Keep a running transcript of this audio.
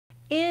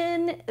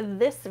In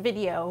this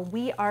video,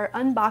 we are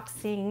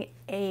unboxing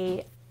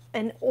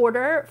an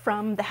order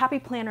from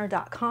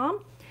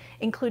thehappyplanner.com,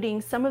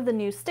 including some of the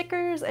new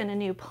stickers and a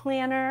new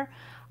planner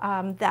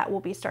that will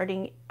be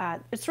starting.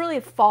 It's really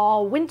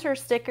fall, winter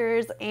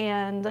stickers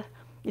and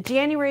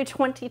January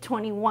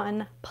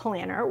 2021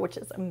 planner, which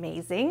is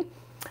amazing.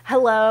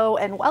 Hello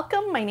and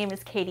welcome. My name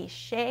is Katie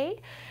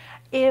Shea.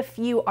 If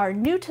you are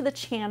new to the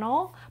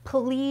channel,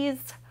 please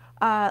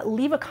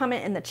leave a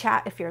comment in the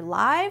chat if you're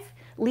live.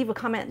 Leave a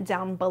comment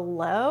down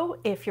below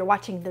if you're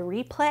watching the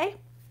replay.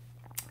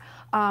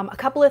 A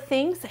couple of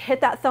things, hit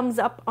that thumbs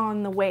up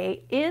on the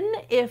way in.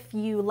 If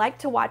you like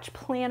to watch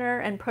planner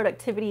and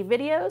productivity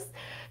videos,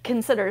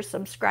 consider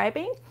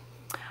subscribing.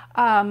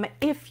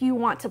 If you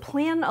want to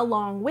plan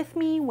along with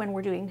me when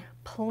we're doing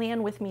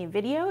plan with me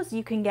videos,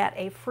 you can get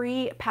a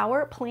free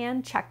power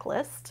plan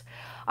checklist.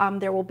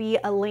 There will be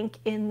a link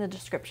in the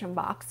description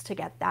box to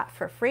get that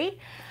for free.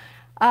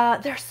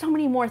 There's so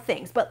many more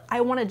things, but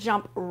I want to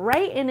jump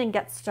right in and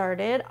get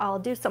started. I'll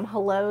do some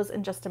hellos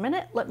in just a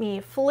minute. Let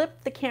me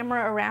flip the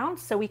camera around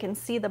so we can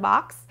see the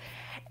box,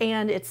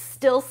 and it's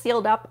still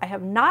sealed up. I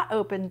have not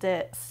opened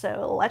it,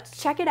 so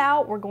let's check it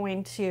out. We're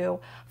going to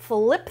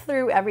flip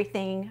through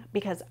everything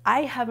because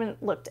I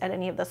haven't looked at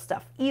any of this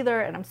stuff either,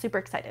 and I'm super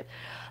excited.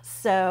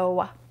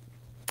 So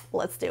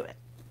let's do it.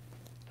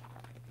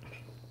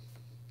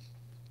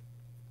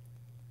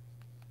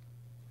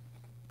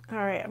 All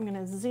right, I'm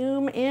gonna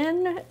zoom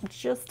in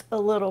just a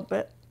little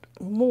bit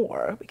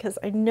more because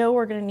I know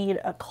we're gonna need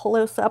a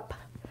close-up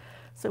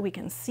so we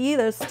can see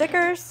those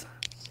stickers.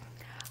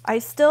 I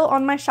still,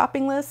 on my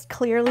shopping list,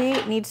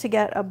 clearly need to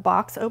get a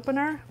box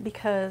opener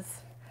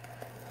because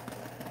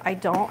I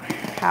don't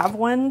have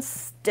one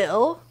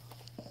still.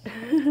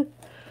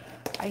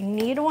 I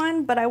need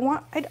one, but I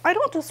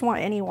don't just want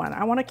any one.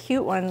 I want a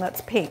cute one that's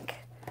pink.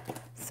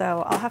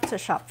 So I'll have to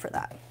shop for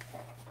that.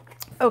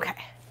 Okay.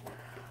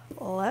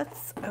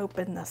 Let's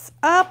open this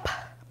up.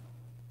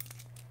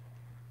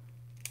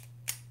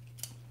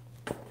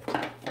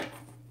 And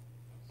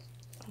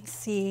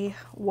see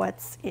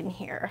what's in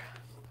here.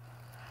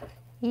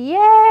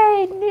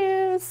 Yay,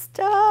 new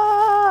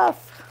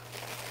stuff.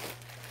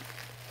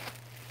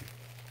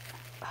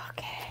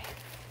 Okay.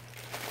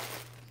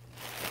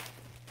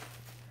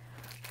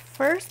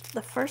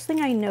 The first thing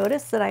I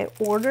noticed that I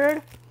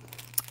ordered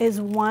is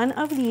one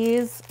of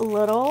these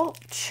little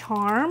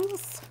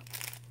charms.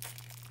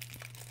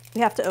 We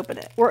have to open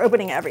it. We're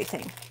opening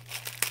everything.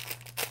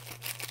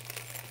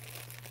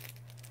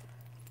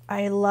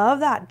 I love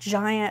that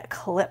giant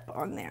clip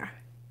on there.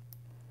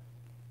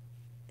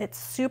 It's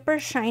super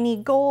shiny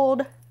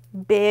gold,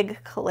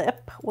 big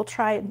clip. We'll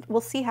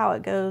see how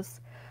it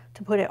goes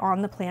to put it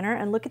on the planner.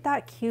 And look at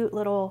that cute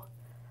little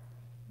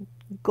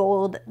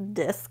gold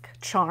disc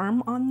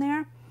charm on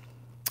there.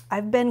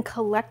 I've been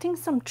collecting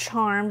some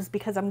charms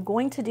because I'm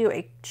going to do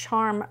a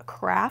charm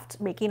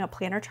craft, making a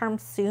planner charm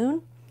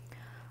soon.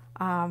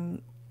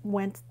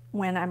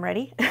 When I'm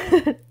ready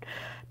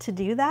to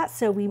do that.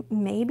 So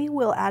maybe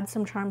we'll add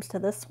some charms to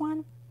this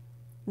one.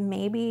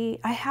 Maybe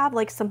I have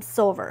like some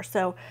silver,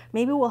 so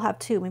maybe we'll have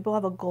two. Maybe we'll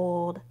have a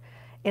gold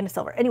and a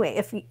silver. Anyway,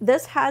 if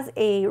this has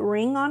a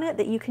ring on it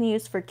that you can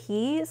use for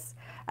keys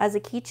as a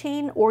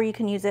keychain, or you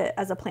can use it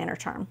as a planner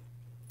charm.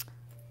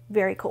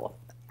 Very cool.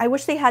 I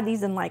wish they had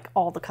these in like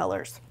all the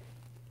colors.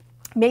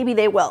 Maybe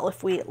they will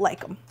if we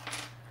like them.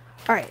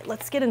 All right,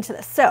 let's get into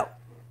this. So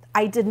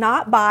I did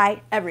not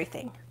buy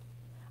everything.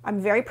 I'm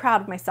very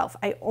proud of myself.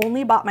 I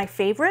only bought my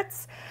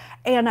favorites,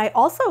 and I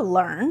also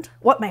learned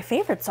what my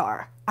favorites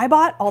are. I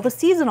bought all the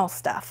seasonal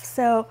stuff.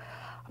 So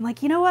I'm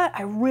like, you know what?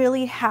 I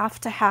really have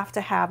to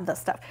have this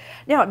stuff.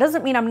 Now, it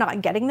doesn't mean I'm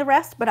not getting the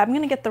rest, but I'm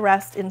gonna get the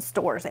rest in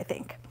stores, I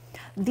think.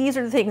 These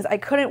are the things I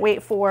couldn't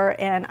wait for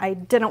and I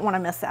didn't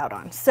wanna miss out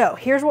on. So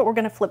here's what we're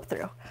gonna flip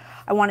through.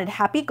 I wanted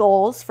Happy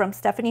Goals from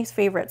Stephanie's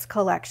Favorites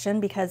collection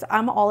because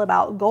I'm all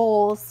about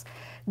goals,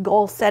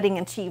 goal setting,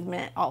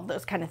 achievement, all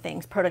those kind of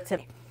things,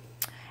 productivity.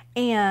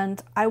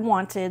 And I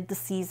wanted the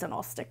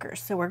seasonal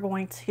stickers. So we're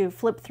going to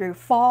flip through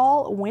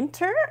fall,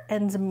 winter,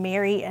 and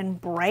merry and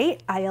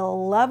bright. I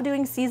love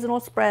doing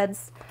seasonal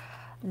spreads.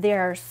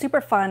 They're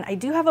super fun. I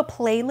do have a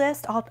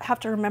playlist. I'll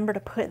have to remember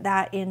to put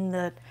that in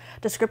the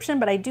description,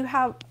 but I do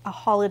have a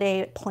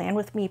holiday plan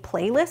with me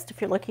playlist if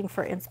you're looking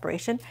for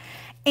inspiration.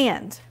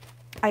 And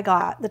I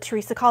got the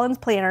Teresa Collins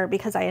planner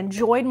because I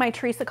enjoyed my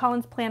Teresa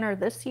Collins planner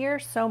this year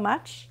so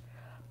much.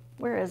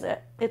 Where is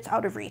it? It's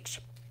out of reach.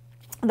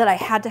 That I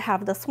had to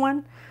have this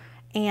one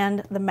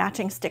and the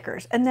matching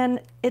stickers. And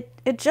then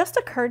it just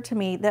occurred to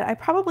me that I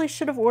probably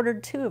should have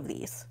ordered two of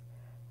these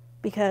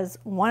because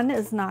one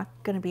is not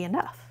going to be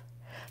enough.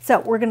 So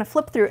we're going to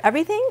flip through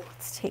everything.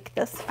 Let's take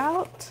this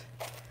out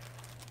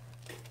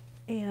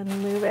and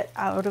move it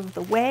out of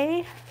the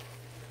way.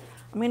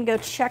 I'm going to go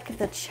check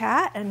the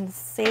chat and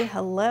say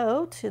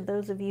hello to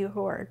those of you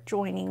who are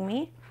joining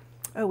me.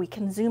 Oh, we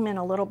can zoom in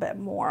a little bit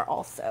more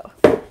also,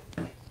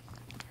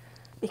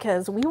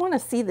 because we want to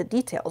see the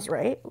details,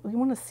 right? We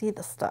want to see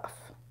the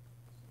stuff.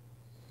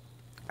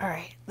 All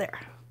right, there,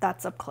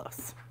 that's up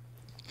close.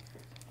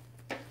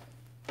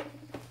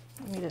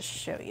 guys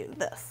show you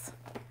this.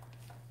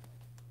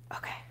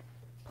 Okay,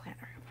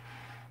 planner.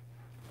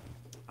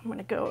 I'm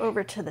gonna go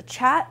over to the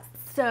chat.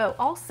 So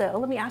also,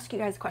 let me ask you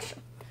guys a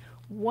question.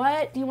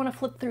 What do you want to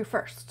flip through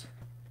first?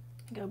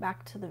 Go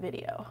back to the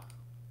video.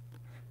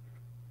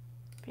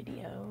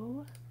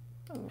 Video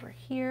over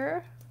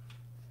here.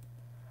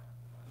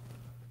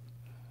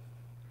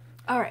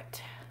 All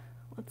right,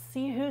 let's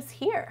see who's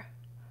here.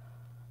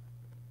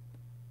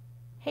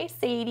 Hey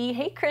Sadie,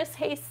 hey Chris,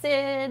 hey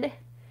Sid,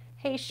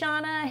 hey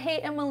Shauna, hey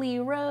Emily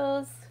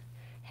Rose,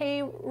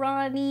 hey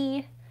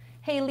Ronnie,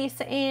 hey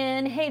Lisa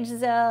Ann, hey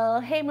Giselle,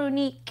 hey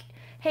Monique,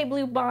 hey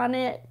Blue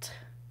Bonnet.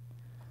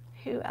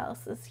 Who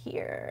else is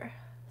here?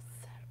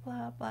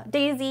 Blah, blah.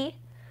 Daisy,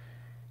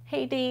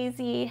 hey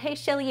Daisy, hey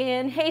Shelly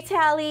Ann, hey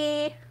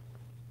Tally.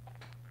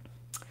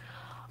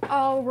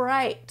 All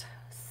right,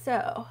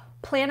 so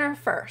planner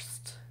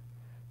first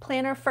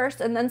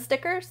and then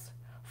stickers,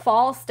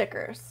 fall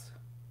stickers.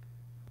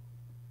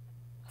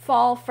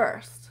 Fall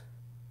first.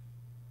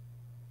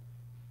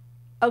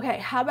 Okay,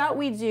 how about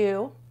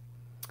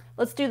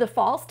let's do the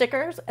fall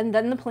stickers and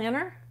then the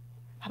planner?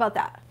 How about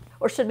that?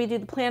 Or should we do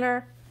the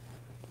planner?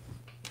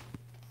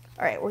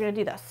 All right, we're gonna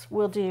do this.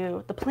 We'll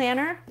do the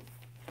planner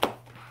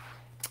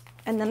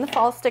and then the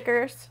fall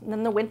stickers and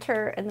then the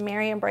winter and the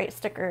Merry and Bright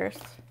stickers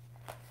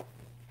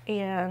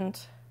and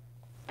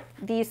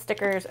these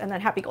stickers and then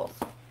happy goals.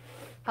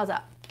 How's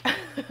that?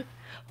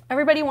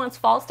 Everybody wants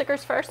fall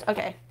stickers first?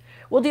 Okay.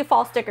 We'll do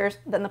fall stickers,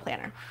 then the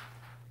planner.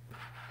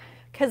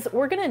 Because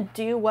we're gonna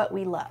do what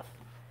we love.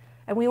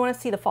 And we wanna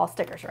see the fall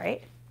stickers,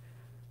 right?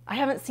 I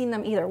haven't seen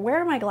them either. Where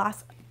are my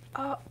glasses?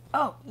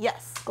 Oh,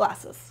 yes,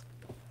 glasses.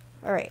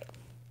 All right.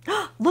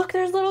 Look,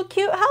 there's little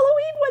cute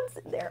Halloween ones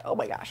in there. Oh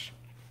my gosh.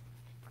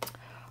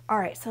 All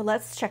right, so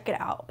let's check it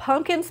out.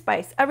 Pumpkin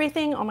spice,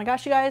 everything. Oh my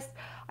gosh, you guys.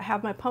 I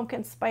have my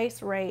pumpkin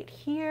spice right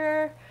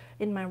here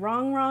in my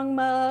wrong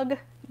mug.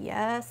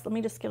 Yes, let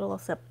me just get a little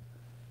sip.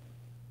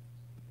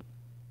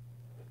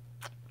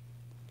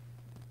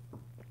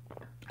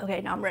 Okay,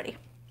 now I'm ready.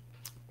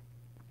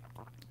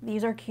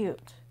 These are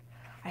cute.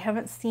 I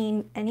haven't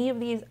seen any of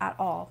these at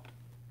all.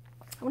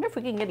 I wonder if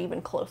we can get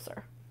even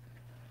closer.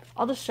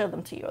 I'll just show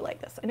them to you like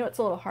this. I know it's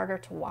a little harder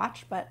to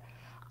watch, but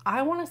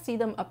I want to see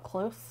them up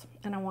close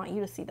and I want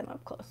you to see them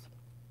up close.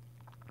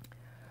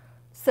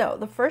 So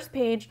the first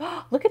page,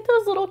 look at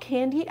those little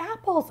candy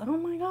apples. Oh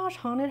my gosh,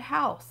 haunted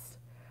house.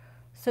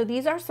 So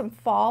these are some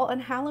fall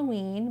and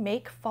Halloween.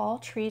 Make fall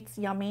treats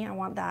yummy. I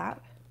want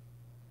that.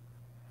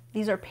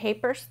 These are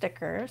paper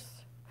stickers.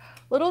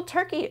 Little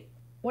turkey,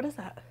 what does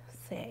that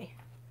say?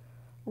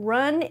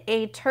 Run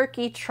a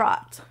turkey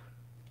trot.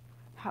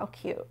 How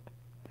cute.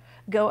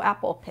 Go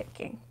apple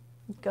picking.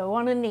 Go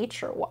on a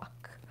nature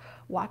walk.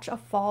 Watch a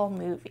fall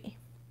movie.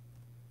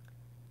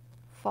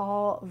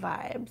 Fall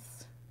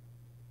vibes.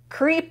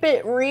 Creep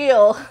it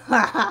real.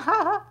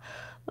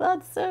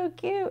 That's so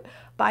cute.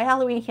 Buy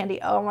Halloween candy.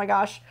 Oh my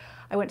gosh.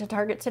 I went to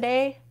Target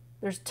today.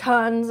 There's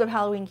tons of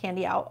Halloween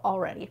candy out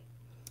already.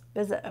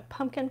 Visit a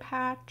pumpkin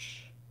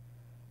patch,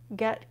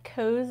 get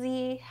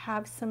cozy,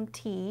 have some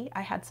tea.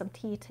 I had some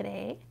tea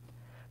today.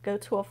 Go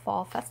to a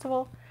fall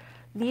festival.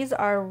 These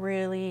are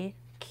really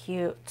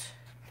cute.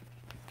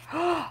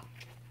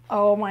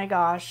 Oh my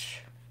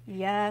gosh.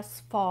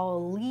 Yes,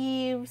 fall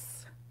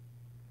leaves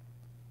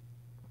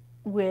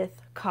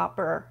with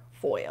copper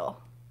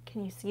foil.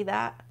 Can you see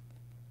that?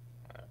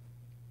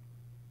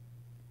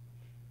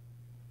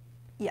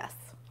 Yes,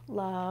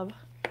 love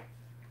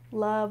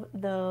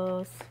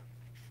those.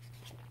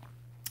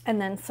 And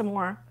then some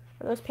more.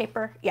 Are those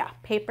paper? Yeah,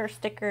 paper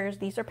stickers.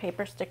 These are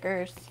paper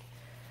stickers.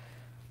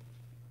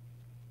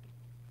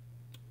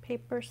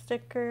 Paper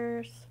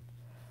stickers.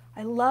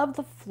 I love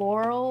the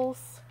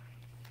florals.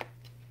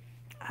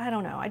 I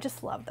don't know. I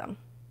just love them.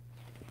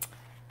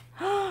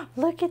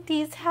 Look at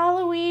these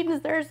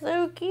Halloweens. They're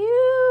so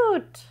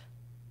cute.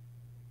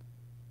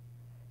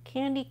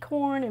 Candy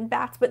corn and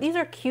bats. But these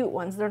are cute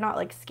ones. They're not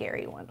like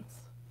scary ones.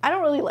 I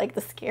don't really like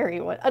the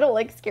scary one. I don't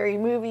like scary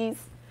movies.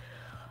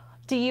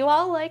 Do you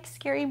all like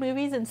scary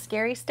movies and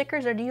scary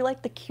stickers, or do you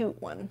like the cute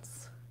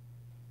ones?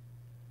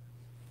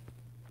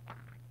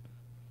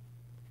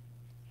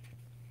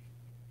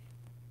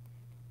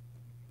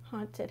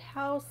 Haunted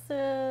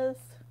houses.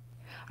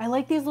 I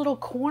like these little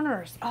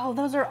corners. Oh,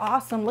 those are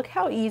awesome. Look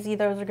how easy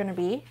those are going to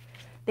be.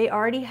 They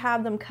already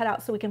have them cut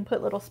out so we can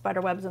put little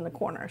spider webs in the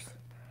corners.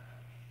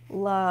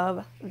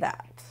 Love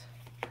that.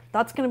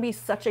 That's going to be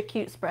such a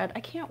cute spread.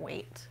 I can't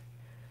wait.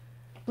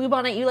 Blue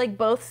Bonnet, you like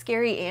both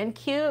scary and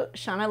cute.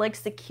 Shauna likes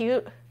the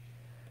cute.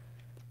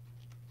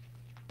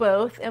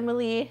 Both.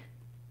 Emily,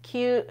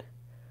 cute.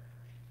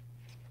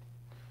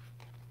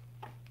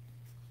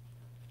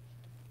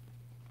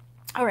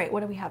 All right, what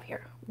do we have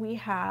here? We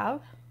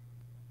have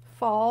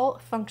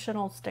fall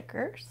functional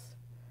stickers,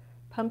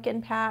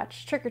 pumpkin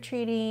patch,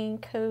 trick-or-treating,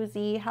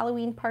 cozy,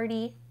 Halloween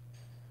party.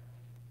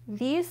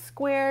 These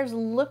squares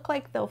look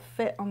like they'll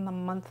fit on the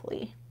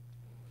monthly.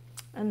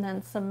 And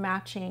then some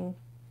matching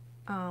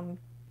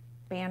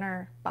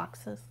banner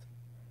boxes,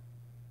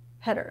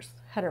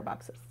 header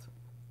boxes.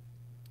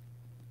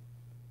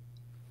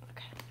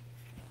 Okay.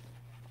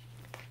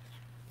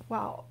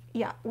 Wow.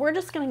 Yeah, we're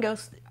just gonna go.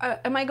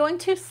 Am I going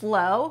too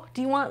slow?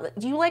 Do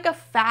you like a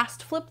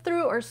fast flip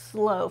through or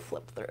slow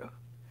flip through?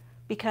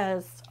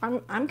 Because I'm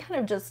kind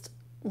of just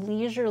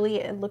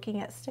leisurely looking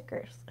at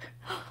stickers.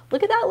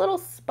 Look at that little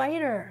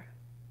spider.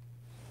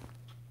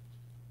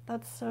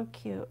 That's so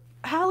cute.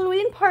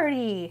 Halloween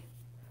party.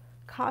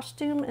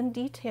 Costume and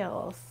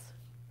details.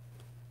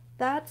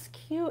 That's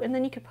cute. And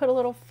then you could put a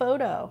little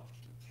photo.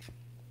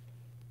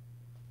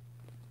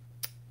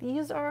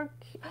 These are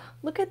cute.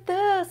 Look at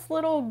this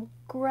little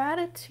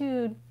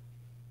gratitude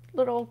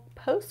little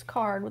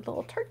postcard with a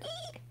little turkey.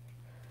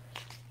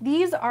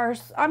 These are,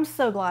 I'm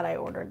so glad I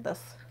ordered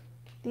this.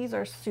 These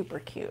are super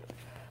cute.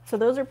 So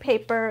those are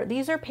paper.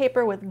 These are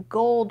paper with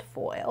gold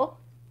foil.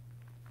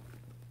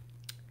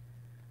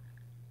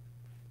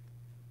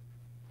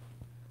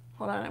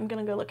 Hold on, I'm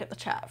gonna go look at the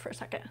chat for a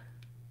second.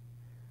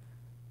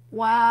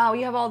 Wow,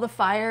 you have all the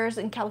fires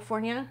in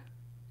California?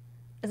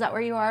 Is that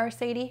where you are,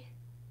 Sadie?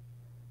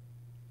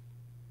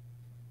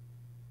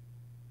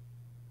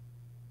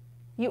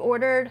 You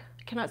ordered,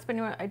 cannot spend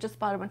your, I just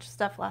bought a bunch of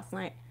stuff last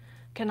night.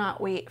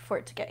 Cannot wait for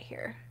it to get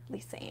here,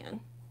 Lisa Ann.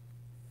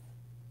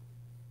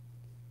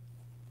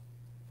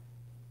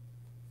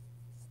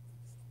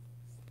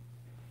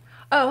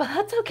 Oh,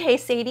 that's okay,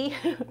 Sadie.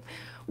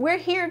 We're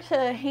here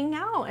to hang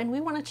out and we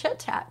want to chit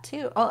chat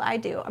too. Oh, I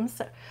do. I'm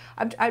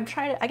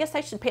trying to, I guess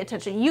I should pay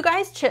attention. You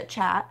guys chit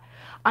chat.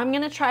 I'm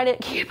going to try to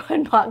keep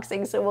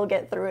unboxing so we'll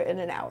get through it in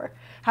an hour.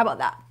 How about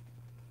that?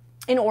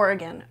 In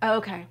Oregon.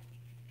 Okay.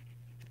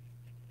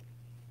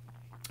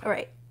 All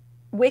right.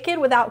 Wicked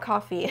without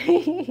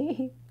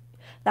coffee.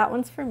 That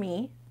one's for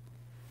me.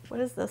 What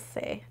does this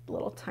say?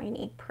 Little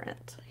tiny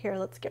print. Here,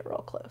 let's get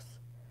real close.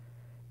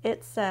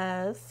 It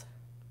says,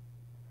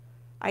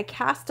 I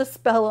cast a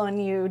spell on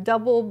you,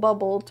 double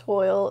bubble,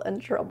 toil,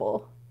 and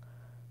trouble.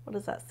 What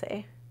does that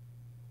say?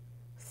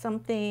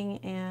 Something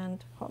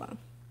and, hold on.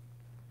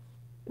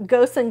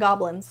 Ghosts and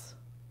goblins.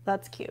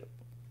 That's cute.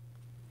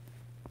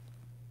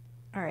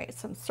 All right,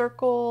 some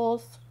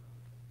circles.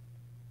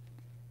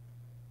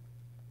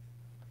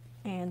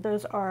 And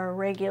those are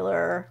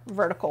regular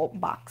vertical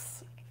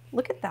box.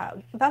 Look at that.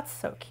 That's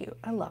so cute.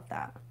 I love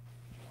that.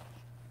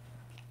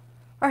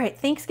 All right,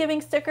 Thanksgiving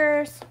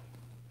stickers.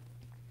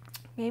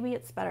 Maybe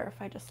it's better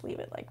if I just leave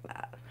it like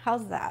that.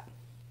 How's that?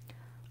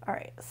 All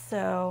right,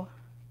 so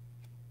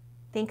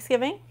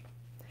Thanksgiving,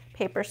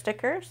 paper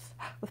stickers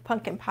with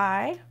pumpkin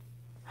pie.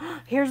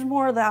 Here's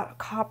more of that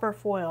copper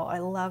foil. I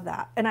love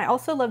that. And I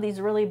also love these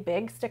really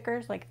big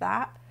stickers like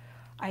that.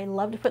 I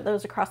love to put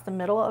those across the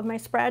middle of my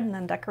spread and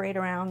then decorate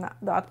around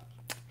that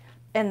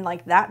and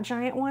like that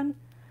giant one.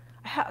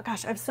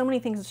 Gosh, I have so many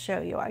things to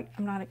show you. I'm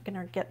not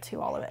gonna get to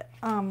all of it.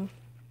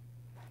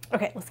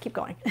 Okay, let's keep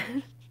going.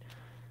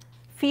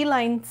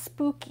 Feline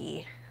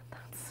spooky.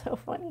 That's so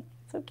funny,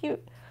 so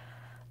cute.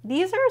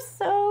 These are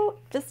so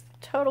just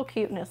total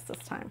cuteness this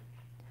time.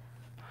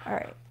 All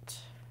right,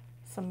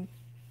 some,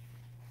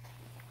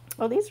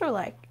 oh, these are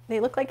like, they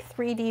look like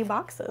 3D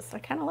boxes. I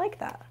kind of like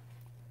that.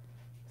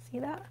 See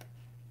that?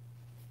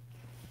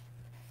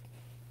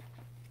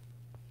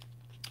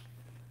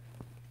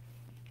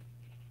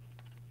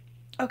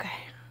 Okay,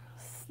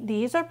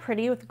 these are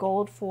pretty with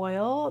gold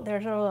foil.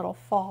 There's our little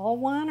fall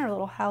one, our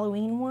little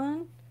Halloween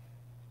one.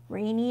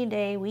 Rainy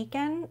day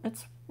weekend.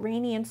 It's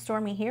rainy and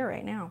stormy here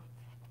right now.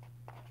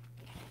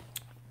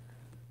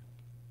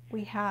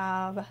 We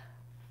have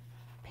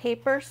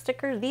paper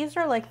stickers. These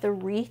are like the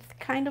wreath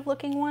kind of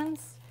looking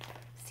ones.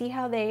 See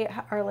how they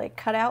are like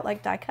cut out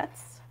like die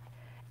cuts?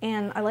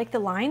 And I like the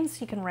lines.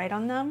 You can write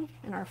on them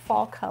in our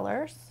fall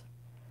colors.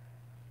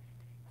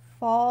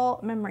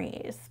 Fall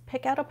memories.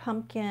 Pick out a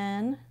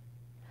pumpkin.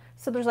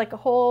 So there's like a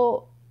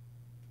whole,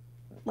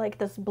 like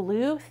this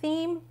blue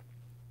theme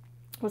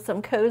with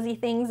some cozy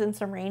things and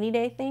some rainy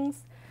day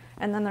things.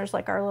 And then there's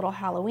like our little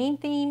Halloween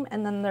theme,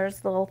 and then there's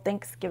the little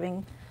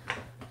Thanksgiving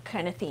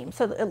kind of theme.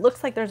 So it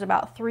looks like there's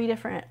about 3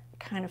 different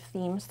kind of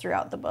themes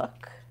throughout the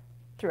book,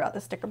 throughout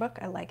the sticker book.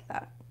 I like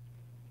that.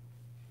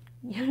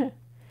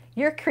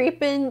 You're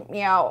creeping,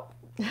 meow.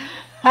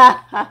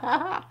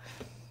 That's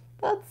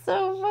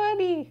so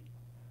funny.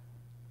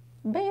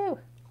 Boo.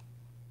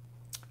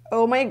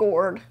 Oh my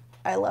gourd.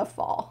 I love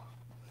fall.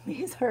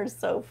 These are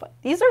so fun.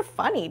 These are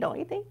funny, don't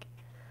you think?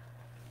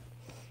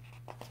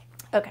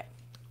 Okay,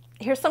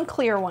 here's some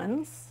clear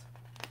ones.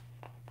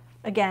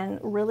 Again,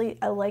 really,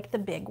 I like the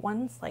big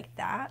ones like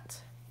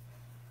that.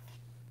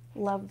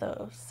 Love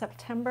those.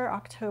 September,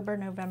 October,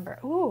 November.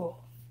 Ooh,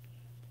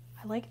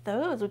 I like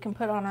those. We can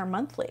put on our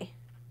monthly.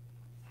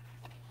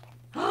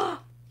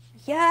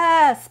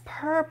 Yes,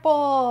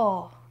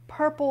 purple.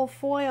 Purple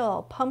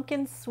foil,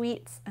 pumpkin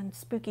sweets, and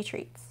spooky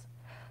treats.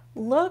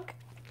 Look,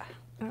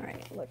 all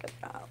right, look at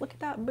that. Look at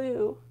that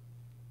boo.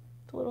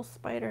 The little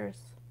spiders.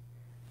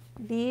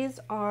 These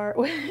are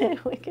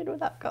wicked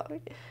without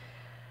coffee.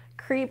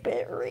 Creep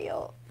it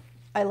real.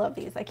 I love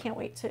these. I can't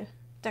wait to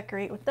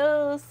decorate with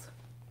those.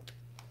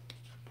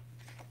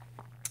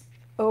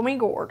 Oh my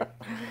gourd.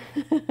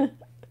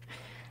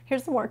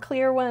 Here's some more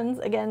clear ones.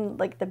 Again,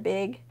 like the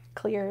big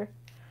clear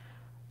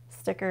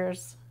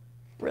stickers.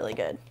 Really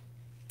good.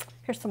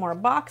 Here's some more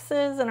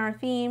boxes and our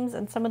themes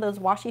and some of those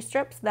washi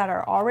strips that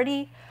are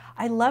already,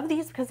 I love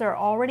these because they're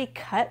already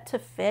cut to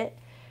fit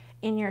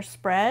in your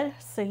spread,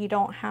 so you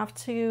don't have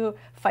to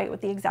fight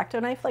with the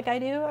X-Acto knife like I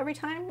do every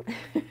time.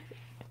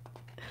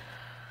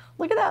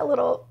 Look at that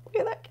look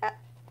at that cat.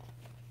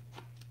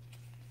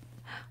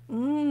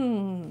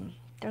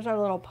 There's our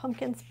little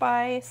pumpkin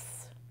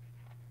spice.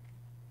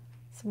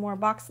 Some more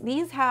box.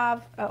 These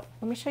have, oh,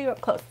 let me show you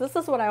up close. This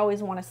is what I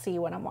always want to see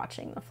when I'm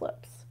watching the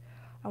flips.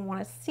 I want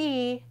to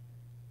see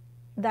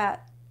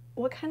that,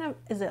 what kind of,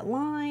 is it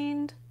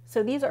lined?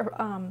 So these are,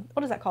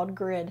 what is that called?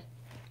 Grid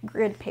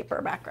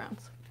paper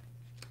backgrounds.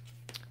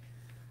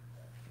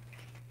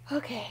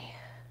 Okay,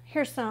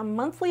 here's some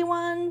monthly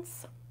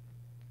ones.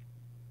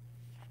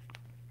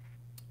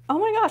 Oh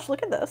my gosh,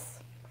 look at this.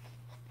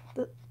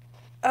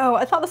 Oh,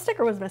 I thought the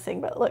sticker was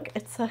missing, but look,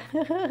 it's a,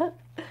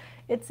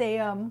 it's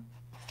a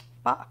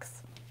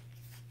box.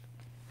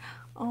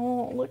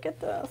 Oh, look at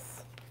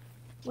this.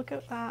 Look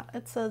at that.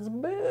 It says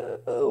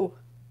boo.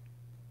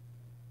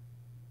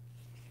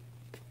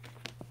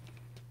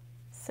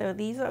 So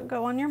these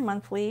go on your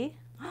monthly.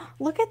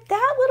 Look at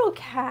that little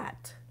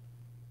cat.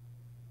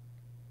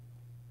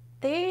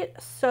 They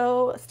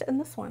and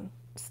this one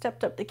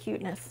stepped up the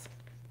cuteness.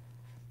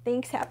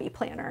 Thanks, Happy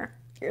Planner.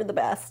 You're the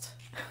best.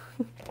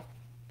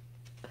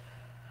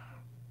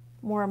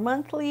 More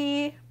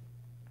monthly,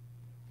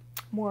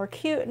 more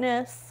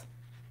cuteness.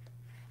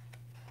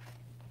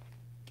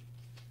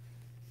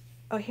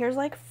 Oh, here's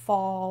like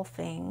fall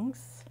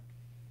things.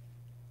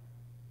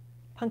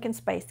 Pumpkin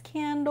spice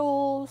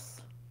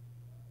candles.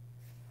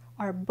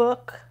 Our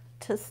book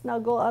to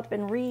snuggle up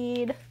and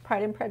read,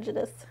 Pride and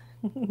Prejudice.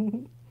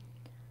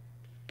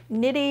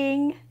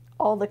 Knitting,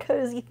 all the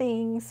cozy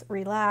things,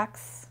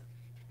 relax.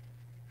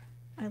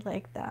 I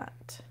like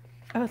that.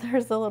 Oh,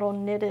 there's a little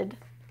knitted,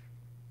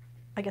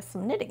 I guess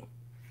some knitting.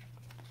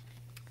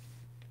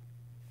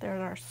 There's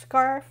our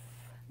scarf,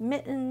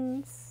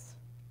 mittens,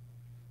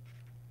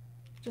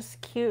 just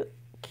cute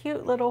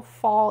little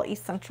fall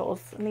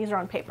essentials. And these are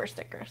on paper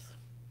stickers.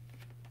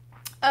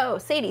 Oh,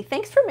 Sadie,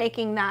 thanks for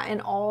making that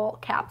in all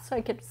caps so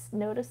I could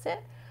notice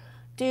it.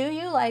 Do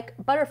you like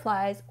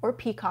butterflies or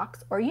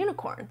peacocks or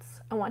unicorns?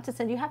 I want to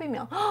send you happy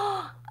mail.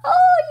 Oh,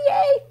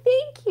 yay!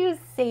 Thank you,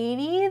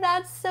 Sadie.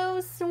 That's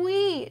so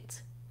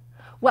sweet.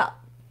 Well,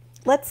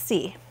 let's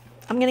see.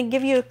 I'm going to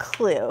give you a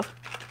clue.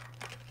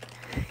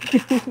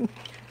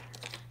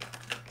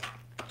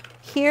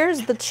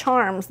 Here's the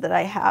charms that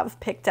I have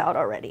picked out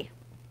already.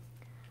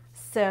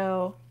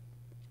 So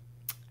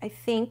I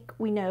think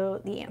we know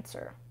the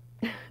answer.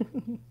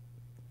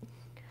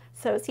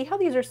 So see how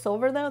these are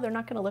silver though? They're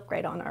not going to look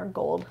right on our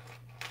gold.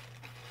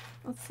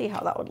 Let's see how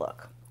that would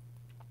look.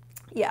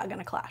 Yeah,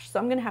 gonna clash. So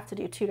I'm gonna have to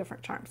do two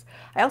different charms.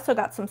 I also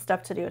got some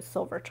stuff to do with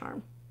silver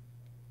charm.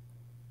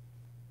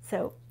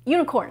 So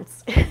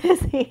unicorns is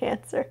the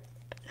answer.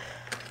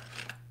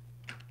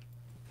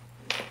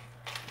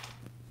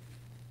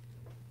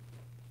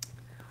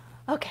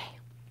 Okay.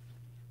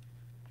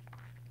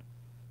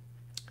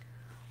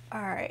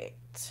 All right,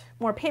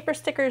 more paper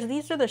stickers.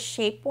 These are the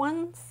shape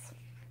ones.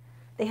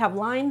 They have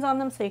lines on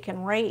them so you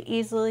can write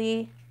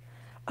easily.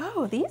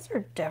 Oh, these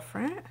are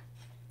different.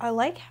 I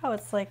like how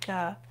it's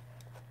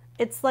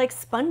like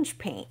sponge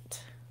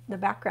paint, the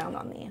background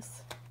on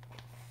these.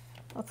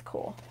 That's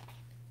cool.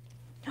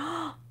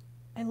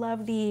 I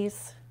love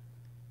these.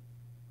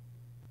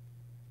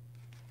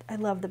 I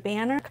love the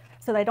banner,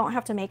 so that I don't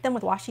have to make them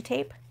with washi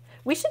tape.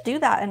 We should do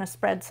that in a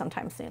spread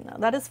sometime soon though.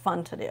 That is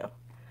fun to do.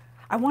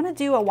 I want to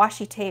do a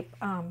washi tape,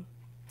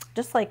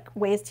 just like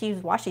ways to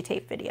use washi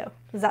tape video.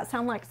 Does that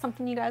sound like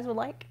something you guys would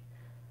like?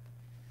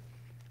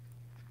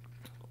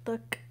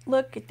 Look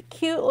at the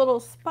cute little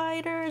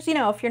spiders. You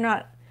know, if you're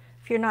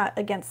not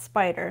against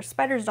spiders,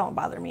 spiders don't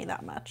bother me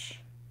that much.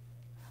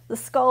 The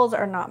skulls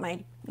are not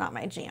my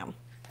jam.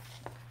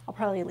 I'll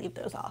probably leave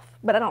those off,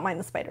 but I don't mind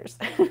the spiders.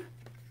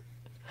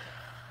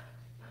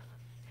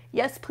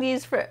 Yes,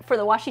 please, for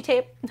the washi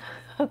tape.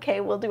 Okay,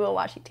 we'll do a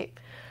washi tape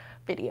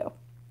video.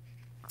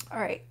 All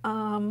right,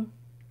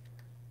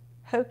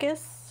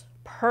 Hocus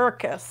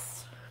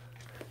Pocus.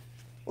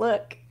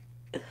 Look,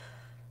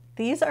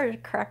 these are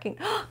cracking.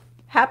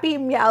 Happy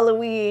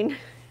Halloween.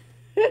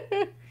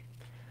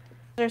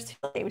 There's two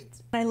flavors.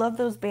 I love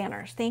those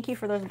banners. Thank you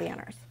for those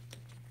banners.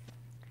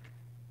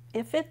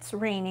 If it's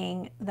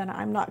raining, then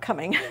I'm not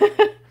coming.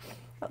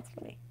 That's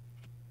funny.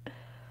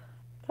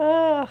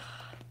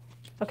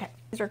 Okay,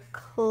 these are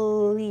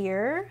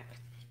clear.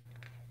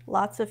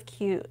 Lots of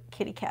cute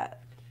kitty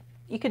cat.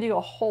 You could do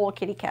a whole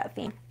kitty cat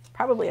theme.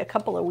 Probably a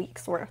couple of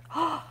weeks worth.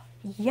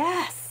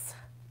 Yes!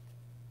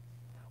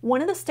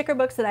 One of the sticker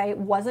books that I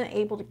wasn't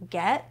able to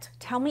get,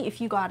 tell me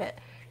if you got it.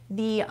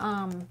 The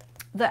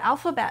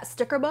alphabet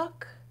sticker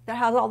book that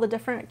has all the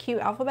different cute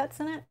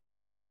alphabets in it.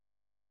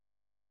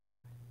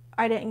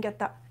 I didn't get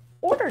that.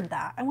 Ordered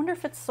that. I wonder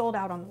if it's sold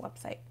out on the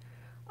website.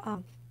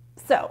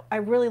 So I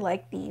really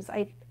like these.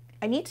 I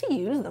need to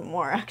use them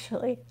more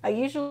actually. I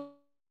usually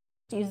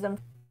use them.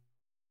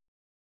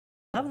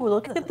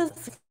 look at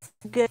this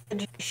good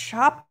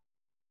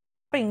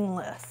shopping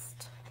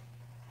list.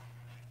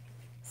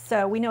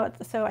 So we know it,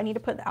 so I need to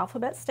put the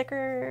alphabet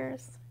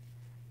stickers,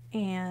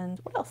 and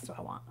what else do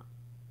I want?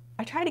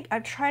 I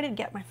try to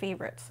get my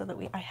favorites so that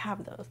I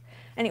have those.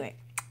 Anyway,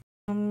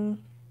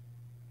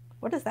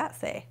 what does that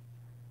say?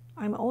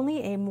 I'm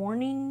only a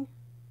morning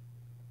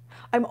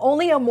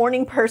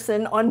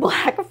person on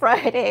Black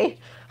Friday.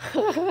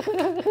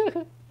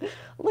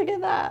 Look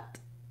at that.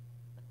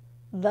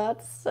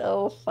 That's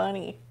so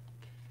funny.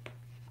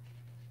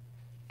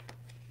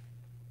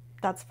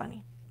 That's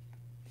funny.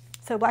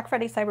 So Black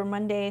Friday, Cyber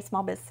Monday,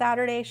 Small Biz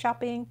Saturday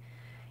shopping.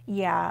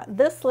 Yeah,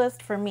 this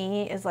list for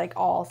me is like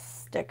all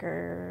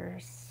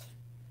stickers.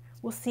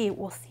 We'll see.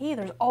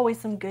 There's always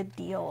some good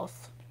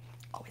deals.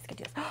 Always good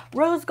deals.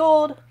 Rose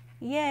gold.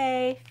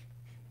 Yay.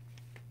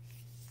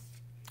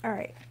 All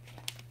right.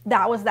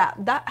 That was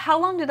that.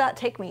 How long did that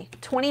take me?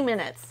 20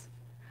 minutes.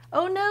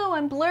 Oh no,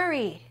 I'm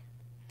blurry.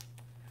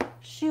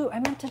 Shoot, I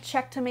meant to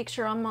check to make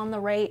sure I'm on the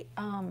right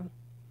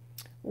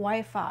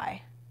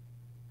Wi-Fi.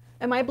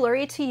 Am I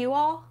blurry to you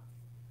all?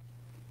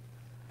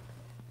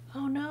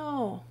 Oh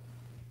no.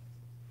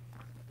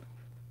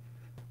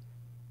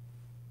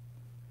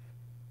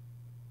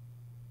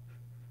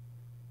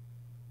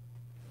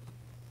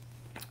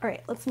 All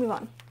right, let's move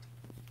on.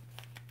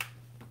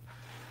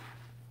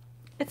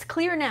 It's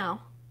clear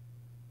now.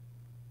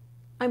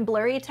 I'm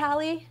blurry,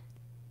 Tally.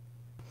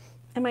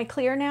 Am I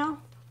clear now?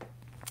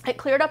 It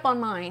cleared up on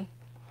mine.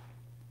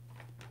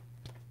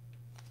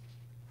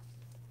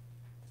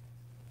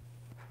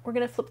 We're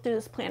gonna flip through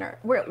this planner.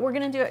 We're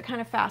gonna do it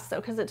kind of fast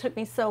though, because it took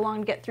me so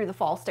long to get through the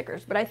fall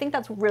stickers, but I think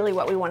that's really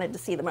what we wanted to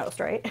see the most,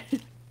 right?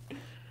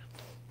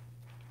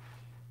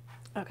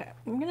 Okay,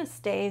 I'm gonna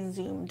stay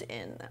zoomed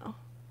in though.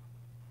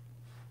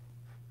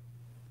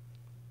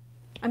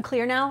 I'm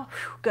clear now?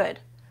 Whew, good.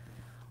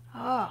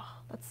 Oh,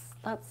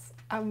 that's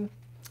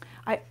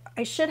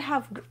I should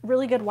have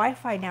really good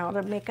Wi-Fi now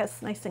to make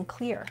us nice and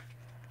clear,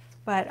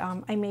 but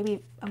I'm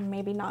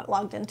maybe not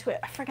logged into it.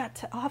 I forgot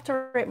to. I'll have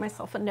to write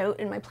myself a note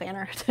in my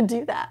planner to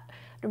do that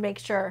to make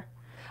sure.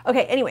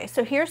 Okay. Anyway,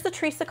 so here's the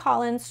Teresa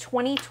Collins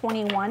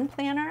 2021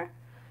 planner.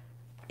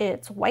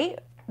 It's white.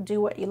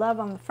 Do what you love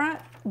on the front.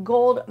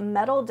 Gold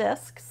metal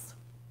discs.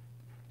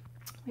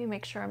 Let me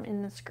make sure I'm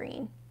in the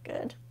screen.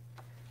 Good.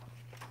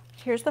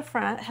 Here's the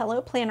front.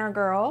 Hello, Planner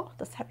Girl.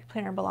 This Happy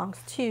Planner belongs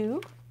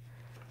to.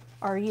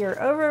 Our year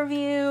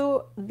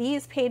overview,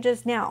 these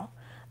pages. Now,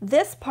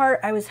 this part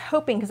I was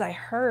hoping, because I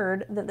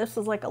heard that this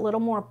was like a little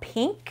more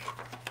pink.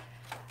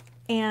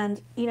 And,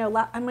 you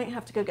know, I might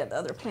have to go get the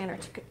other planner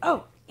to,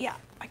 oh, yeah,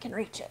 I can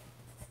reach it.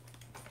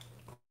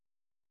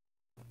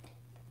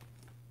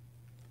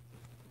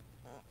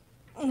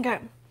 Okay,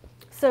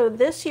 so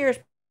this year's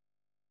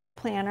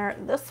planner,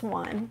 this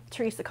one,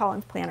 Teresa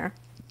Collins planner,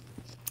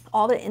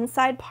 all the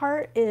inside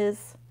part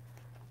is,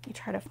 let me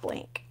try to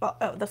blank. Well,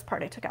 oh, this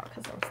part I took out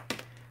because I was,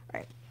 all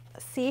right.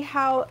 See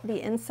how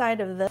the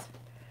inside of this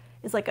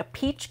is like a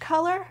peach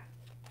color,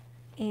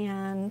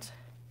 and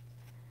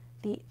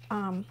the,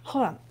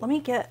 hold on, let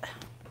me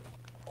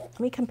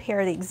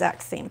compare the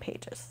exact same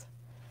pages.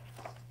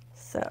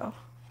 So,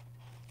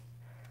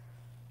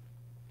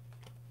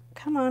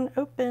 come on,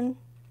 open.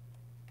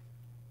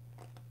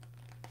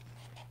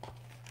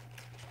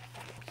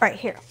 All right,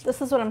 here,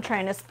 this is what I'm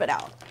trying to spit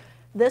out.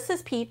 This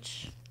is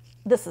peach,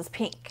 this is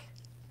pink.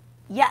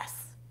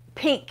 Yes,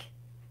 pink.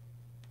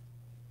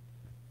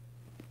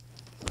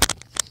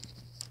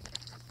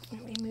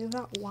 Let me move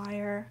that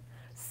wire.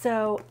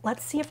 So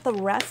let's see if the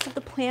rest of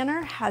the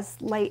planner has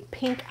light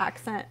pink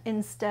accent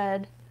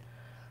instead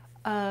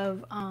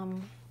of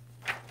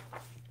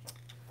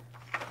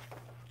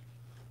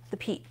the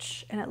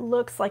peach. And it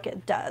looks like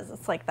it does.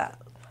 It's like that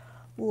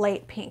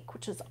light pink,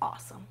 which is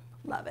awesome.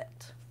 Love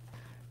it.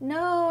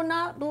 No,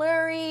 not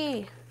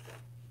blurry.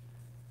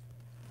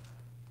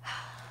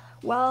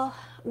 Well,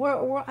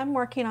 I'm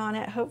working on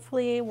it.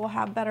 Hopefully we'll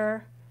have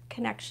better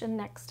connection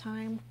next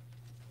time.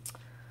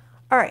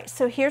 All right,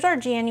 so here's our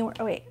January,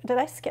 oh wait, did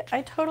I skip?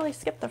 I totally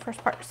skipped the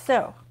first part.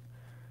 So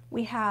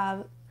we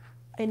have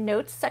a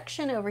notes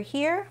section over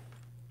here,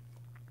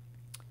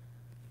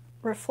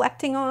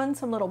 reflecting on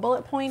some little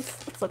bullet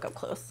points. Let's look up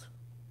close.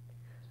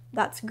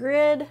 That's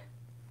grid,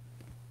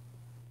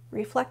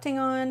 reflecting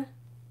on,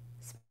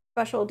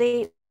 special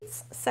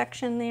dates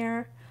section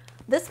there.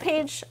 This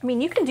page, I mean,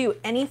 you can do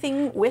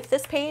anything with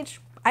this page.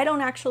 I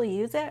don't actually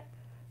use it,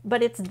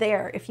 but it's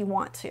there if you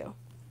want to.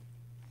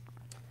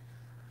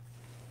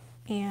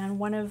 And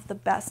one of the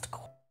best,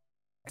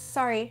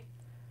 sorry,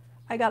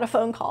 I got a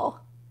phone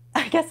call.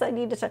 I guess I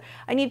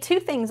need two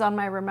things on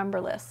my remember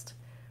list.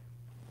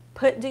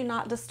 Put do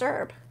not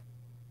disturb.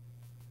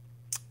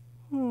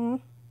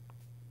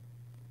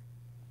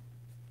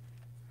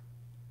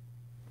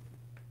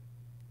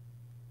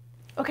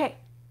 Okay.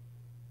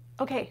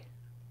 Okay.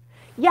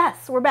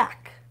 Yes, we're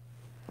back.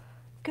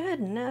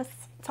 Goodness,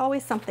 it's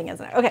always something,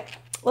 isn't it? Okay,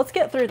 let's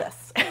get through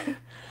this.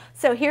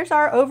 So here's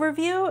our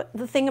overview.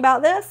 The thing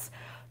about this,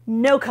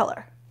 no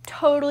color,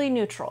 totally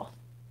neutral.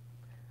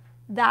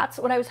 That's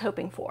what I was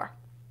hoping for.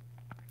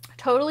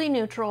 totally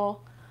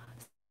neutral,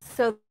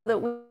 so that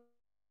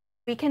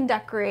we can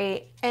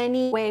decorate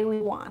any way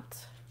we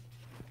want.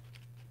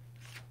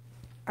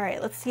 All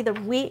right, let's see the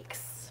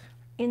weeks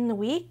in the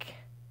week.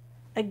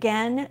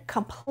 Again,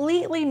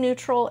 completely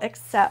neutral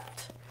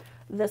except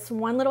this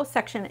one little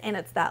section, and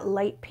it's that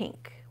light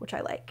pink, which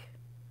I like.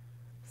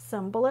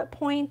 Some bullet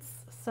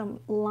points, some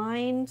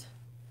lined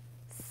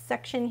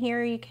section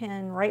here. You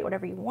can write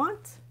whatever you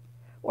want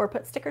or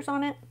put stickers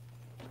on it.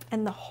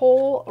 And the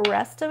whole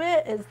rest of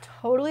it is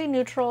totally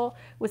neutral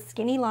with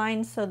skinny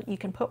lines so that you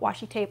can put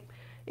washi tape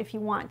if you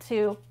want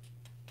to.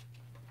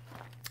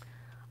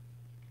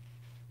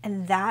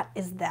 And that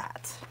is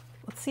that.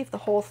 Let's see if the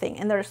whole thing,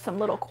 and there's some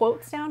little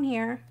quotes down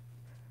here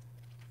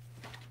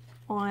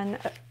on,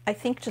 I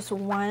think just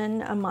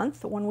one a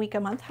month, 1 week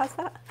a month has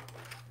that.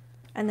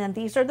 And then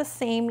these are the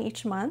same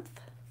each month.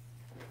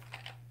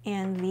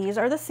 And these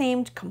are the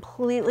same,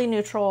 completely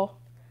neutral.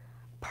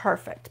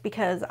 Perfect,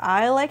 because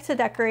I like to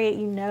decorate.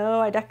 You know,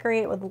 I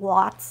decorate with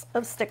lots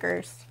of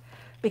stickers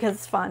because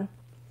it's fun.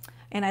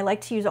 And I like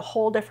to use a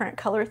whole different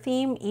color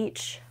theme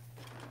each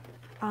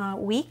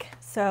week.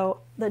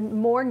 So the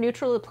more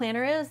neutral the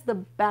planner is,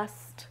 the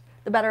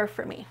better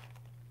for me.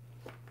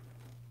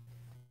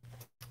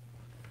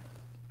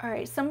 All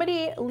right,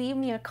 somebody leave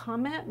me a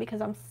comment because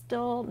I'm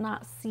still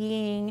not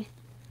seeing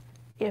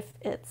if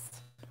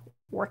it's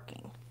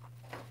working.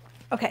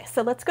 Okay,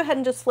 so let's go ahead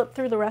and just flip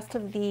through the rest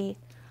of the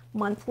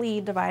monthly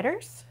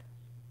dividers.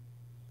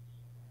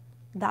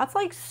 That's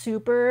like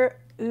super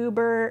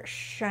uber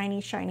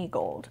shiny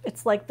gold.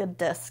 It's like the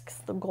discs,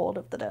 the gold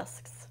of the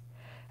discs.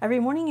 Every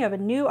morning you have a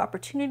new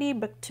opportunity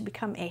to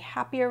become a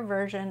happier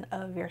version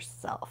of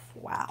yourself.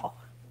 Wow.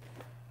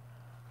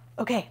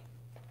 Okay.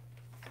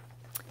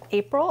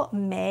 April,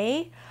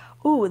 May.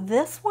 Ooh,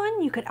 this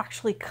one you could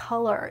actually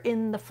color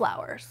in the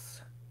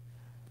flowers.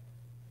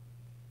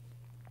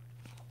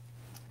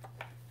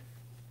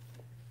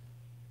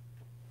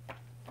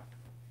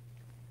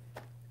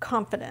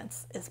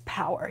 Confidence is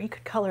power. You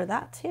could color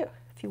that too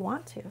if you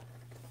want to.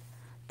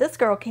 This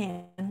girl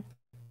can.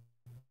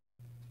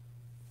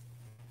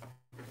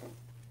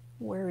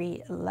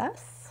 Worry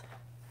less.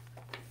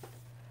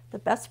 The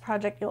best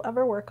project you'll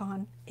ever work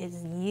on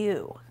is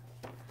you.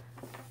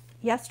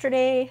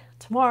 Yesterday,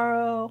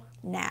 tomorrow,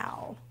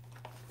 now.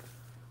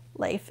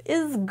 Life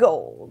is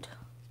gold.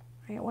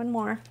 All right, one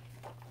more.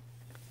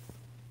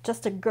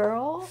 Just a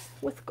girl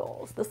with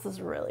goals. This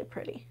is really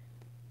pretty.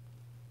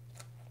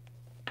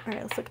 All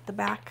right, let's look at the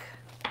back.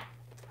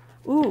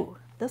 Ooh,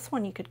 this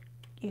one you could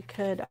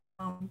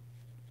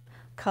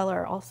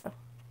color also.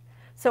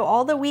 So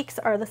all the weeks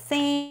are the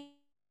same.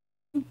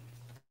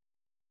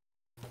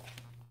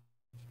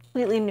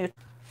 Completely new.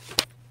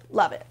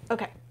 Love it.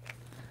 Okay.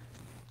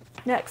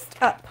 Next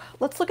up,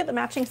 let's look at the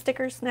matching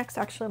stickers next.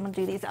 Actually, I'm gonna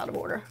do these out of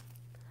order.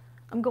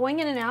 I'm going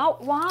in and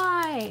out.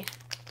 Why?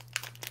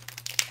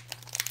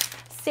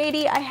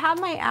 Sadie, I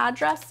have my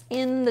address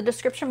in the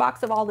description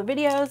box of all the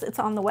videos. It's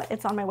on my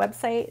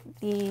website,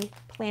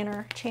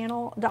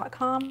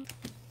 theplannerchannel.com.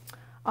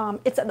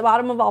 It's at the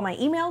bottom of all my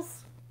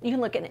emails. You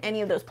can look in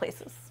any of those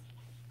places.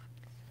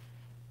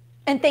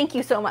 And thank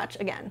you so much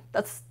again.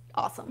 That's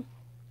awesome.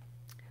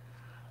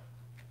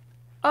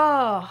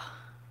 Oh,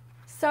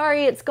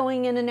 sorry it's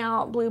going in and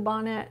out, Blue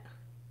Bonnet.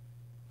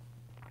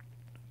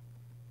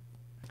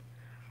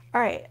 All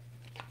right.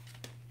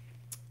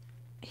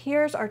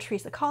 Here's our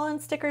Teresa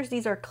Collins stickers.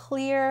 These are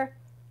clear.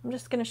 I'm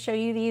just going to show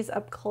you these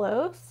up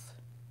close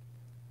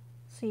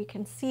so you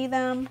can see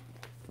them.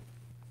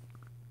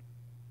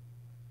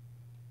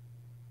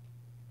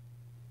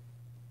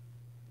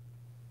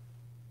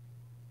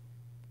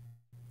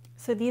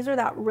 So these are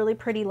that really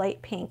pretty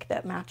light pink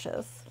that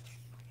matches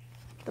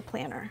the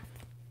planner.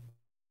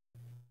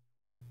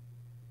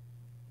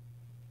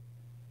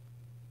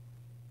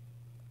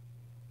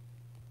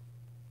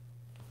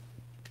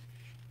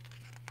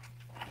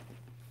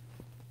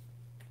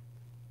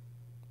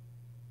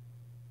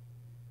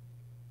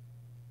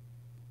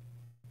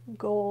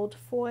 Gold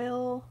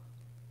foil.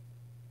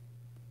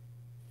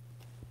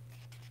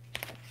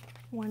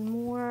 One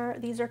more.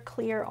 These are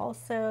clear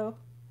also.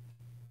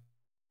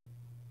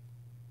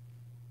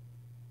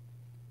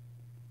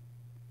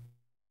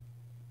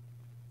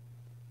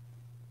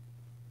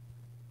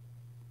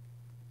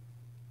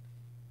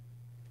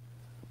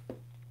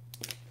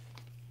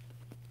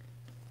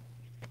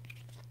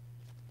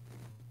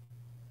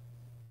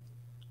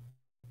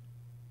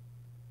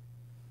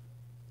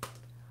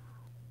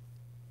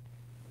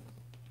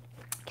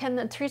 Can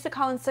the Teresa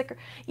Collins sticker,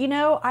 you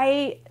know,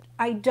 I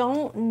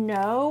don't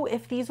know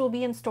if these will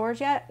be in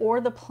stores yet or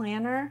the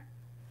planner.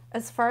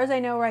 As far as I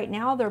know right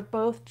now, they're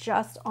both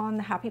just on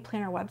the Happy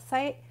Planner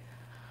website.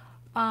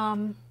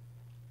 Yeah,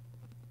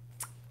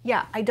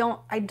 I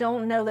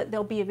don't know that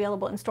they'll be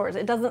available in stores.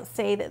 It doesn't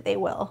say that they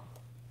will.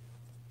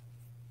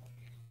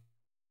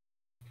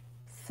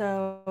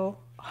 So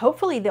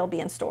hopefully they'll be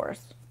in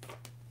stores,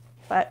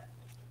 but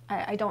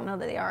I don't know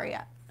that they are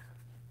yet.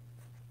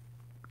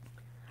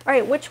 All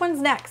right, which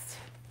one's next?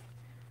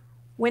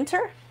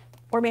 Winter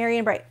or Merry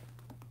and Bright?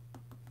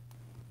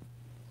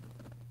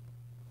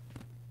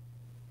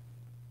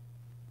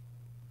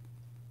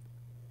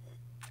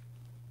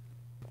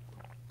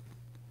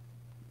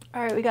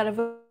 All right, we got to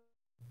vote.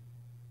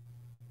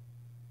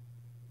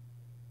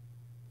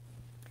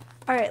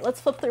 All right,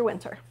 let's flip through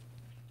winter.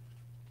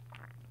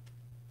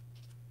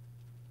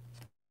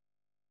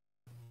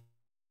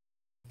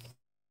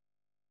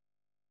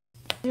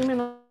 Zoom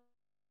in.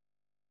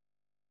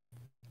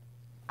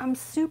 I'm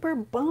super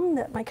bummed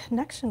that my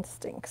connection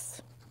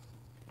stinks.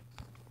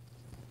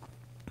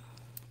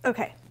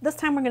 Okay, this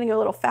time we're gonna go a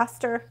little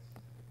faster.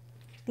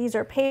 These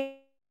are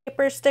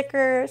paper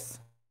stickers.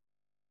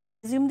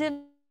 Zoomed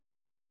in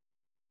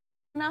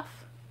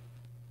enough.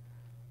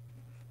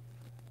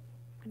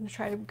 I'm gonna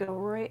try to go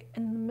right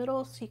in the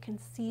middle so you can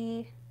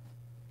see.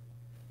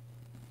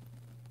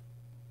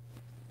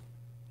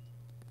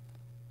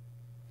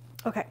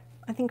 Okay,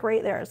 I think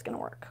right there is gonna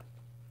work.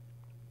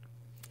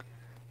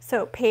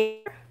 So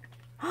paper.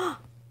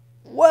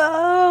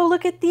 Whoa,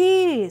 look at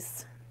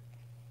these.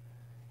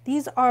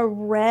 These are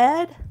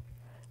red,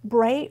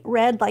 bright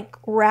red, like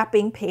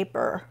wrapping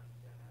paper,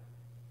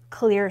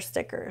 clear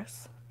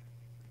stickers.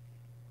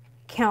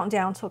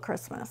 Countdown till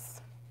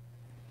Christmas.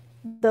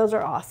 Those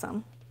are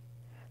awesome.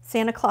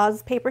 Santa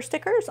Claus paper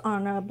stickers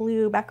on a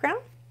blue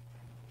background.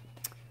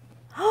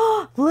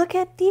 Oh, look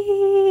at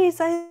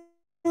these. I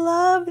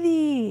love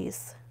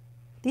these.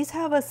 These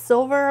have a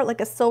silver,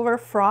 like a silver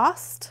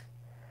frost.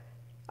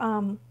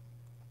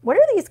 What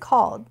are these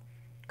called?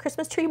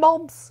 Christmas tree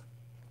bulbs?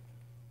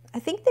 I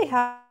think they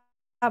have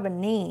a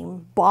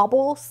name.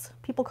 Baubles.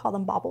 People call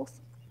them baubles.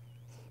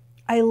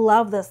 I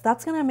love this.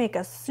 That's going to make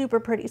a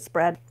super pretty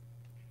spread.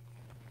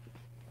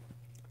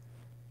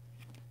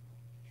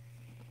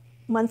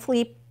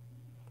 Monthly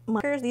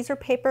markers. These are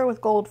paper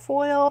with gold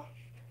foil.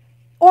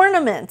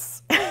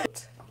 Ornaments.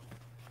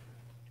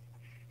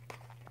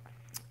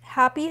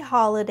 Happy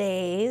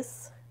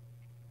holidays.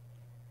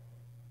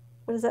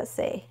 What does that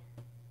say?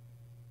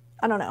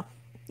 I don't know.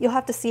 You'll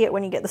have to see it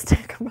when you get the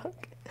sticker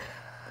book.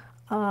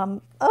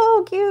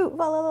 Oh, cute.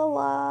 La, la, la,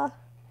 la.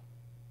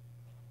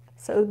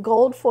 So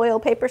gold foil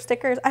paper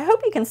stickers. I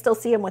hope you can still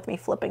see them with me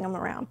flipping them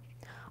around.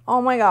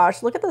 Oh my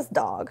gosh, look at this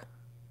dog.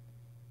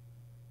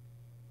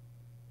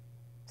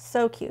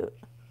 So cute.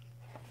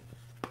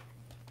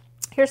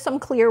 Here's some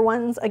clear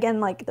ones. Again,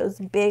 like those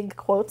big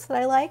quotes that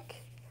I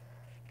like.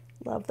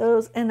 Love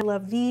those. And I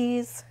love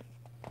these.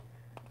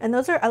 And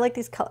those are, I like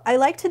these colors. I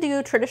like to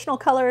do traditional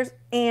colors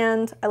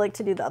and I like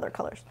to do the other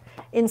colors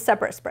in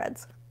separate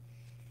spreads.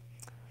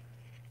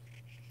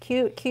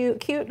 Cute,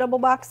 cute, cute double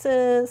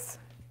boxes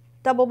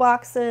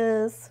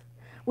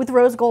with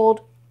rose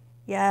gold.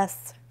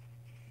 Yes.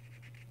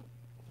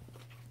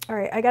 All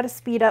right, I got to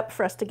speed up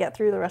for us to get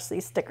through the rest of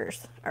these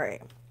stickers. All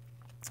right,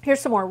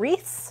 here's some more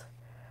wreaths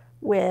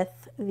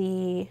with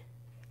the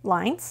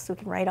lines so we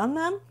can write on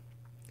them.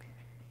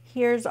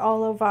 Here's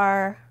all of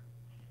our,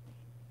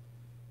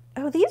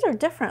 oh, these are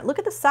different. Look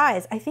at the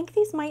size. I think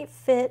these might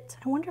fit.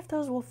 I wonder if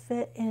those will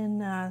fit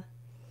in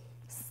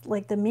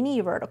like the mini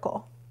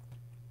vertical.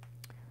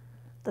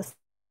 The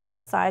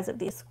size of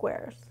these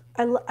squares.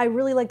 I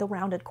really like the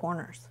rounded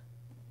corners.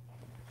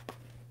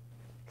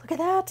 Look at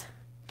that.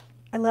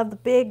 I love the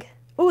big,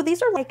 oh,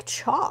 these are like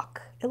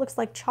chalk. It looks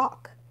like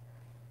chalk.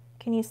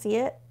 Can you see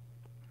it?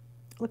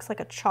 It looks like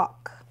a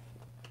chalk.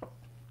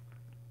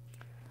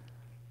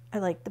 I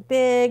like the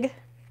big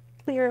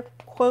clear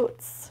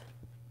quotes.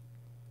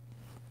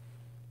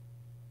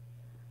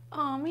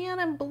 Oh man,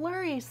 I'm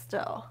blurry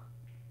still.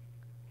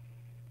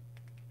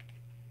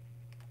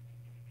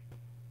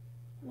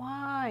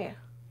 Why?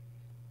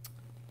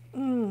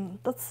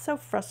 That's so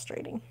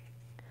frustrating.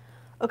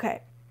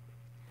 Okay,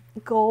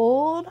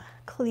 gold,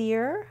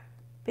 clear,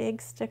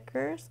 big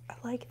stickers. I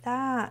like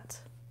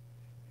that.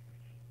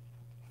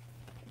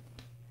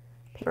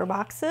 Paper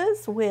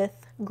boxes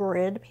with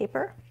grid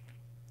paper.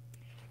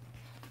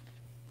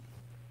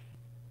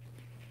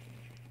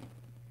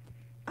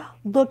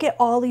 Look at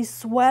all these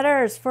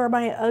sweaters for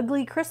my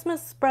ugly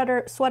Christmas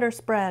sweater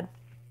spread.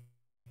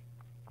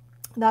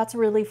 That's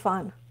really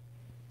fun.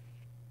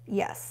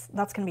 Yes,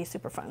 that's gonna be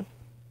super fun.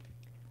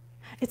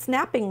 It's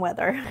napping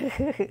weather.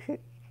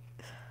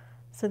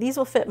 So these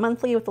will fit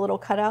monthly with the little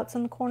cutouts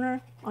in the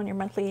corner on your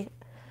monthly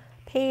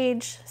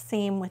page.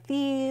 Same with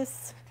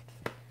these.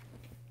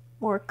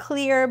 More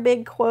clear,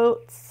 big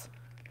quotes.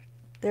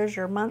 There's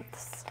your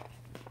months.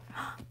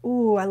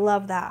 Ooh, I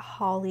love that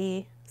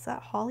holly. Is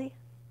that holly?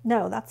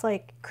 No, that's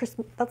like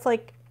Christmas. That's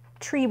like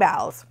tree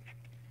boughs.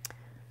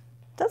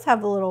 It does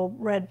have the little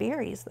red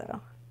berries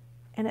though.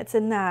 And it's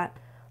in that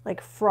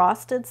like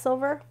frosted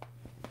silver.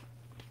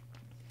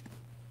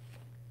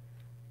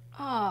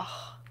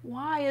 Oh,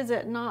 why is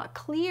it not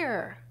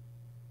clear?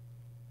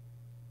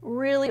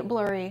 Really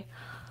blurry.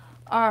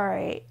 All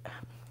right.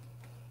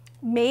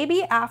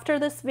 Maybe after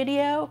this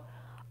video,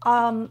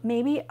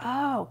 maybe,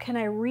 oh, can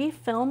I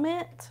refilm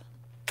it?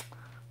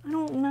 I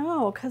don't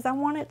know, because I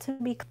want it to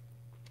be,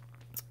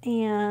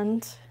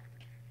 and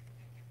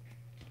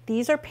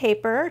these are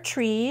paper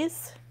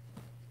trees.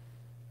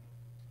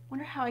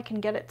 Wonder how I can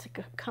get it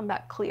to come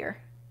back clear.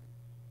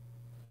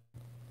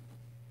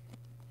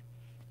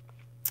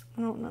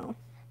 I don't know.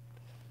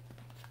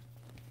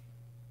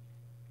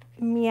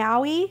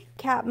 Meowie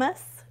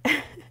Catmus.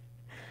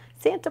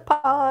 Santa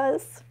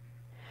paws.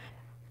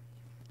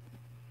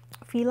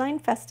 Feline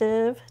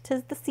festive,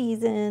 'tis the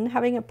season,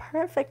 having a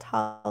perfect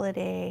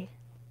holiday.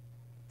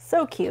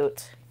 So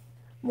cute.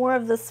 More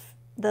of this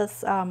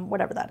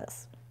whatever that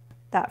is.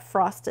 That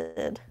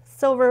frosted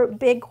silver,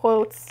 big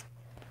quotes.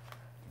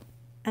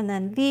 And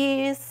then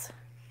these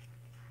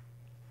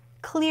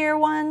clear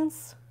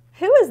ones.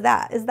 Who is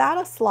that? Is that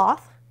a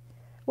sloth?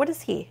 What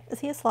is he? Is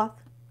he a sloth?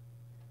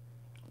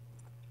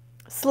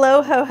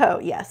 Slow ho ho.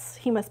 Yes,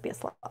 he must be a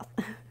sloth.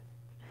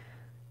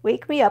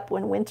 Wake me up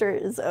when winter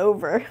is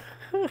over.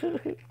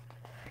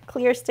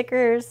 Clear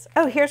stickers.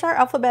 Oh, here's our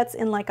alphabets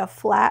in like a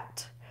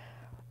flat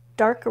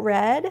dark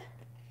red.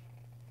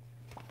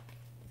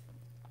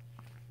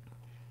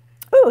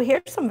 Oh,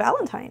 here's some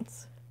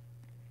Valentines.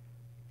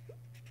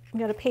 We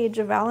got a page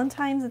of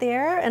Valentine's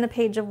there and a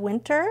page of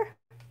winter.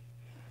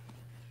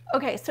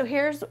 Okay, so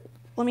here's,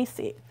 let me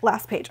see,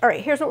 last page. All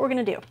right, here's what we're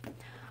gonna do.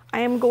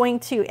 I am going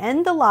to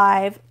end the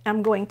live.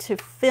 I'm going to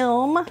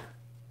film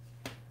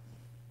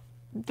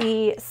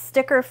the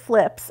sticker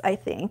flips, I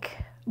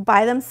think,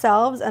 by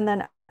themselves and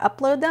then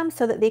upload them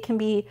so that they can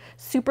be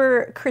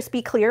super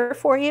crispy clear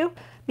for you,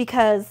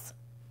 because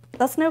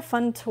that's no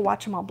fun to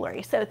watch them all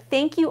blurry. So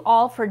thank you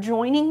all for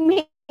joining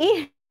me.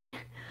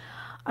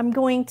 I'm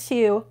going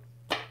to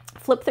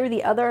flip through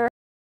the other,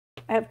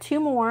 I have 2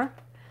 more,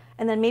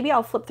 and then maybe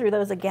I'll flip through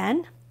those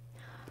again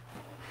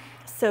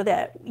so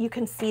that you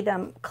can see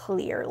them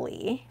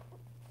clearly.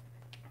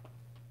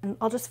 And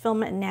I'll just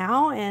film it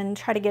now and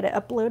try to get it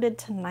uploaded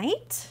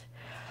tonight.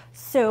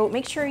 So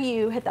make sure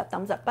you hit that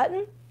thumbs up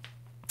button.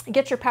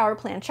 Get your power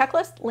plan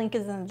checklist. Link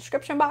is in the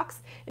description box.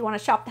 If you want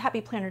to shop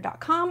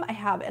thehappyplanner.com, I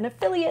have an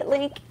affiliate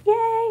link,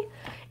 yay,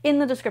 in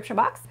the description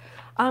box.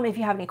 If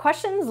you have any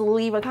questions,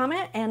 leave a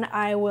comment and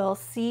I will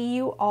see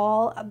you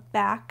all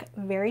back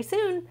very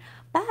soon.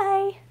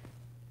 Bye.